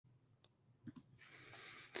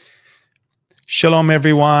Shalom,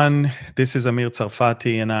 everyone. This is Amir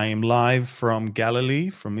Tsarfati, and I am live from Galilee,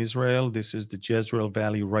 from Israel. This is the Jezreel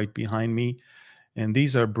Valley right behind me. And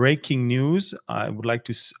these are breaking news. I would like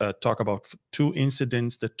to talk about two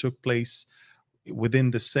incidents that took place within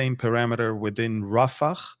the same parameter within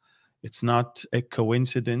Rafah. It's not a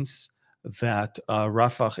coincidence that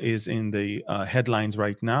Rafah is in the headlines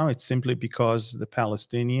right now. It's simply because the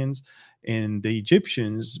Palestinians and the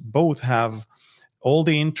Egyptians both have all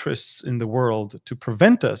the interests in the world to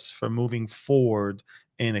prevent us from moving forward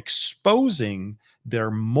and exposing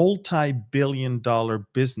their multi-billion-dollar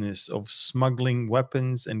business of smuggling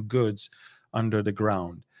weapons and goods under the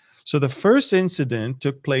ground. So the first incident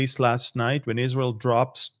took place last night when Israel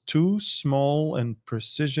drops two small and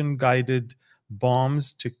precision-guided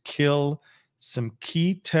bombs to kill some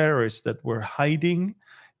key terrorists that were hiding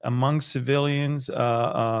among civilians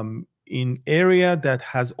in area that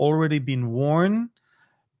has already been warned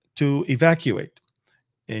to evacuate,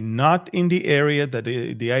 and not in the area that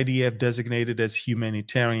the IDF designated as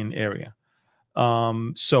humanitarian area.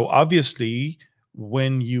 So obviously,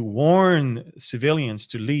 when you warn civilians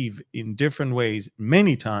to leave in different ways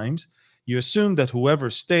many times, you assume that whoever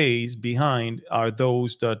stays behind are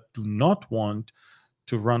those that do not want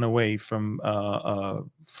to run away from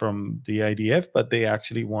the IDF, but they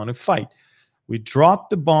actually want to fight. We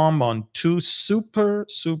dropped the bomb on two super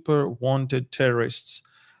wanted terrorists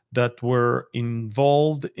that were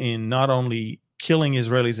involved in not only killing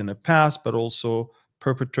Israelis in the past, but also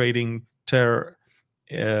perpetrating terror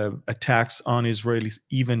attacks on Israelis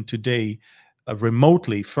even today,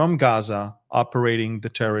 remotely from Gaza, operating the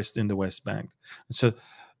terrorists in the West Bank. So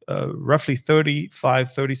roughly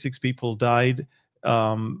 36 people died.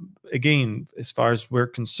 Again, as far as we're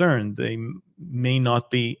concerned, they may not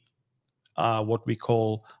be what we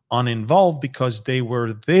call uninvolved, because they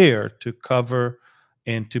were there to cover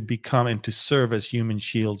and to become and to serve as human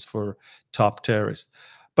shields for top terrorists.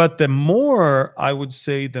 But the more, I would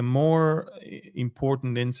say, the more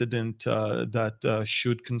important incident that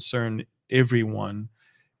should concern everyone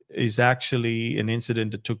is actually an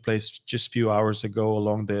incident that took place just a few hours ago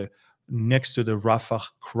along next to the Rafah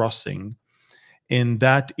crossing. And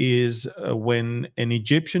that is when an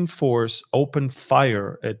Egyptian force opened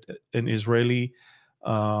fire at an Israeli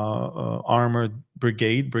armored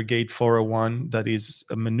brigade, Brigade 401, that is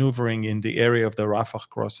maneuvering in the area of the Rafah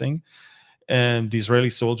crossing. And the Israeli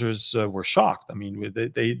soldiers were shocked. I mean,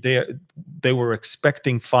 they were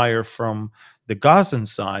expecting fire from the Gazan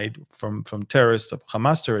side, from terrorists, of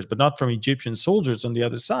Hamas terrorists, but not from Egyptian soldiers on the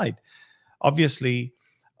other side. Obviously,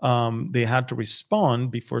 they had to respond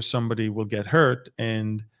before somebody will get hurt.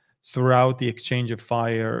 And throughout the exchange of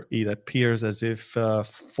fire, it appears as if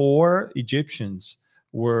 4 Egyptian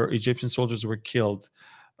soldiers were killed.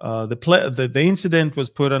 The incident was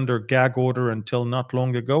put under gag order until not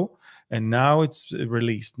long ago, and now it's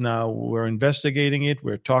released. Now we're investigating it.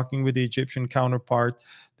 We're talking with the Egyptian counterpart.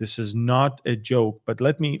 This is not a joke, but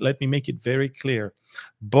let me make it very clear.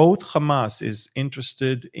 Both Hamas is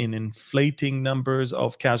interested in inflating numbers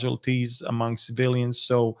of casualties among civilians,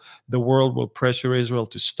 so the world will pressure Israel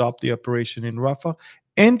to stop the operation in Rafah,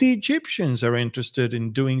 and the Egyptians are interested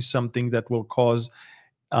in doing something that will cause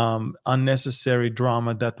unnecessary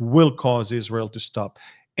drama that will cause Israel to stop.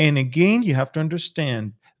 And again, you have to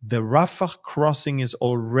understand, the Rafah crossing is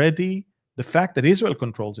already, the fact that Israel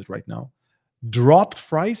controls it right now, dropped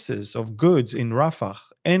prices of goods in Rafah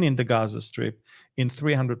and in the Gaza Strip in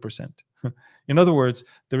 300%. In other words,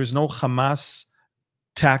 there is no Hamas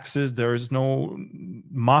taxes, there is no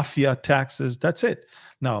mafia taxes, that's it.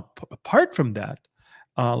 Now, apart from that,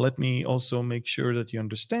 let me also make sure that you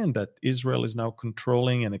understand that Israel is now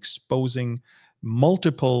controlling and exposing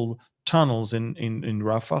multiple tunnels in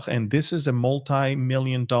Rafah, and this is a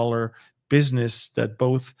multi-million-dollar business that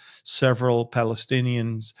both several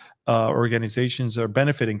Palestinians organizations are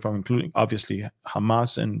benefiting from, including obviously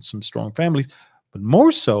Hamas and some strong families, but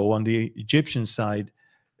more so on the Egyptian side,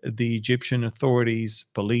 the Egyptian authorities,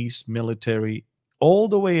 police, military, all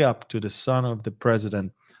the way up to the son of the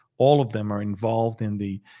president. All of them are involved in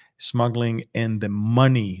the smuggling and the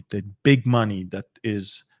money, the big money that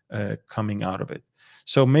is coming out of it.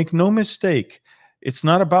 So make no mistake, it's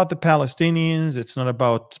not about the Palestinians, it's not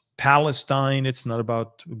about Palestine, it's not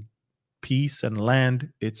about peace and land,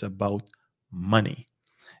 it's about money.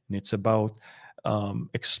 And it's about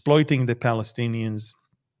exploiting the Palestinians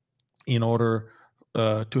in order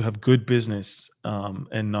to have good business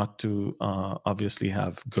and not to obviously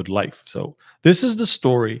have good life. So this is the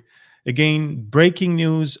story. Again, breaking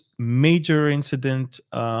news, major incident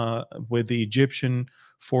with the Egyptian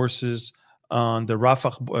forces on the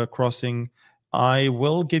Rafah crossing. I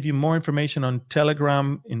will give you more information on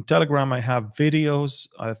Telegram. In Telegram, I have videos,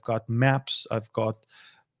 I've got maps, I've got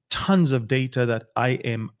tons of data that I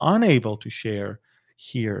am unable to share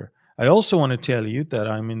here. I also want to tell you that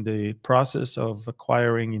I'm in the process of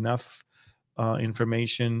acquiring enough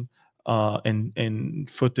information and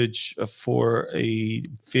footage for a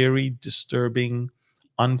very disturbing,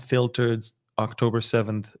 unfiltered October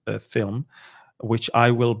 7th film, which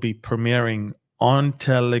I will be premiering on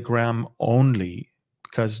Telegram only,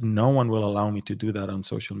 because no one will allow me to do that on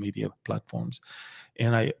social media platforms.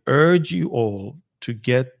 And I urge you all to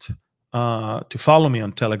get to follow me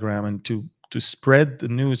on Telegram and to spread the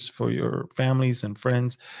news for your families and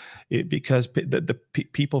friends, because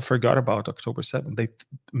people forgot about October 7th.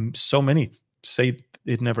 So many say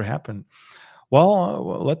it never happened.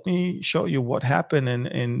 Well, let me show you what happened.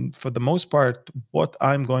 And for the most part, what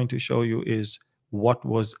I'm going to show you is what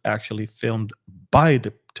was actually filmed by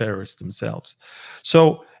the terrorists themselves.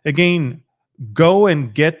 So again, go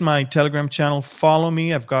and get my Telegram channel. Follow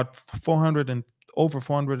me. I've got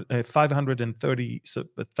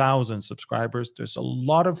 530,000 subscribers. There's a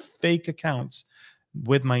lot of fake accounts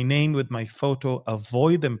with my name, with my photo.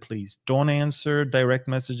 Avoid them, please. Don't answer direct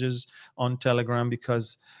messages on Telegram,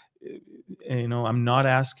 because I'm not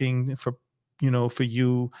asking for for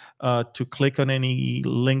you to click on any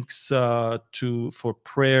links for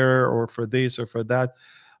prayer or for this or for that.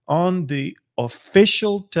 On the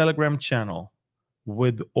official Telegram channel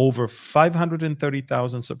with over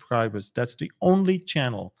 530,000 subscribers, that's the only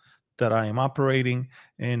channel that I am operating,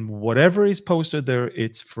 and whatever is posted there,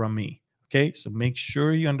 it's from me. Okay, so make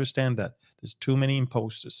sure you understand that. There's too many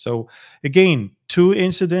imposters. So again, 2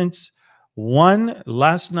 incidents. One,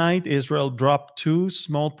 last night, Israel dropped 2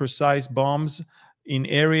 small, precise bombs in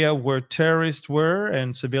area where terrorists were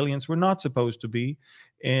and civilians were not supposed to be.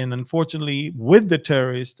 And unfortunately, with the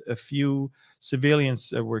terrorists, a few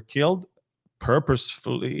civilians were killed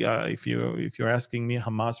purposefully. If you're asking me,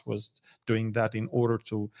 Hamas was doing that in order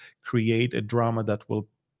to create a drama that will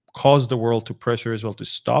cause the world to pressure Israel to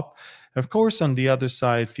stop. Of course, on the other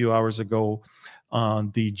side, a few hours ago,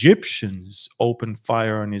 the Egyptians opened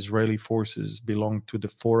fire on Israeli forces belonging to the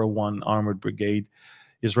 401 Armored Brigade.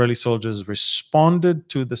 Israeli soldiers responded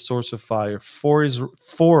to the source of fire.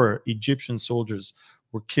 4 Egyptian soldiers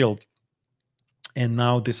were killed. And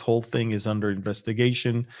now this whole thing is under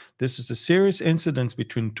investigation. This is a serious incident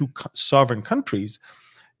between 2 sovereign countries.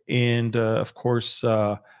 And of course,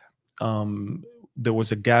 there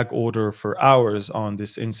was a gag order for hours on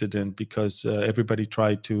this incident because everybody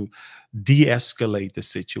tried to de-escalate the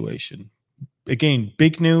situation. Again,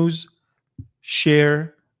 big news.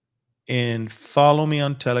 Share and follow me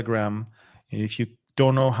on Telegram. And if you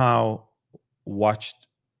don't know how, watch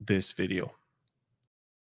this video.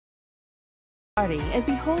 And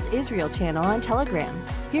Behold Israel channel on Telegram.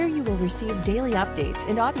 Here you will receive daily updates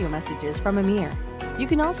and audio messages from Amir. You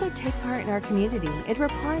can also take part in our community and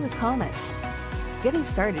reply with comments. Getting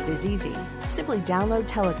started is easy. Simply download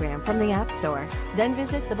Telegram from the App Store, then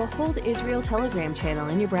visit the Behold Israel Telegram channel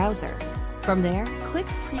in your browser. From there, click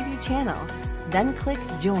Preview Channel, then click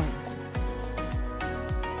Join.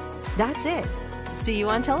 That's it. See you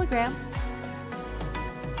on Telegram.